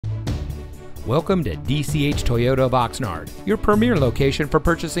Welcome to DCH Toyota of Oxnard, your premier location for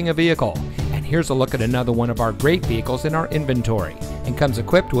purchasing a vehicle. And here's a look at another one of our great vehicles in our inventory, and comes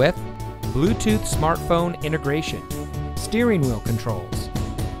equipped with Bluetooth smartphone integration, steering wheel controls,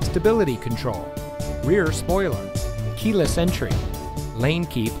 stability control, rear spoiler, keyless entry, lane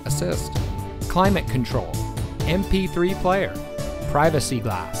keep assist, climate control, MP3 player, privacy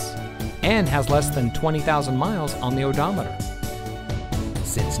glass, and has less than 20,000 miles on the odometer.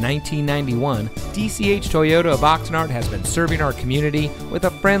 Since 1991, DCH Toyota of Oxnard has been serving our community with a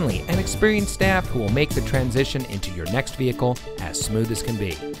friendly and experienced staff who will make the transition into your next vehicle as smooth as can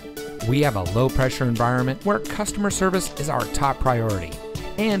be. We have a low-pressure environment where customer service is our top priority,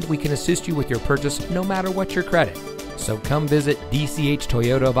 and we can assist you with your purchase no matter what your credit. So come visit DCH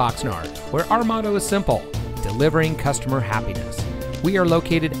Toyota of Oxnard, where our motto is simple: delivering customer happiness. We are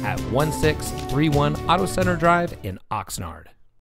located at 1631 Auto Center Drive in Oxnard.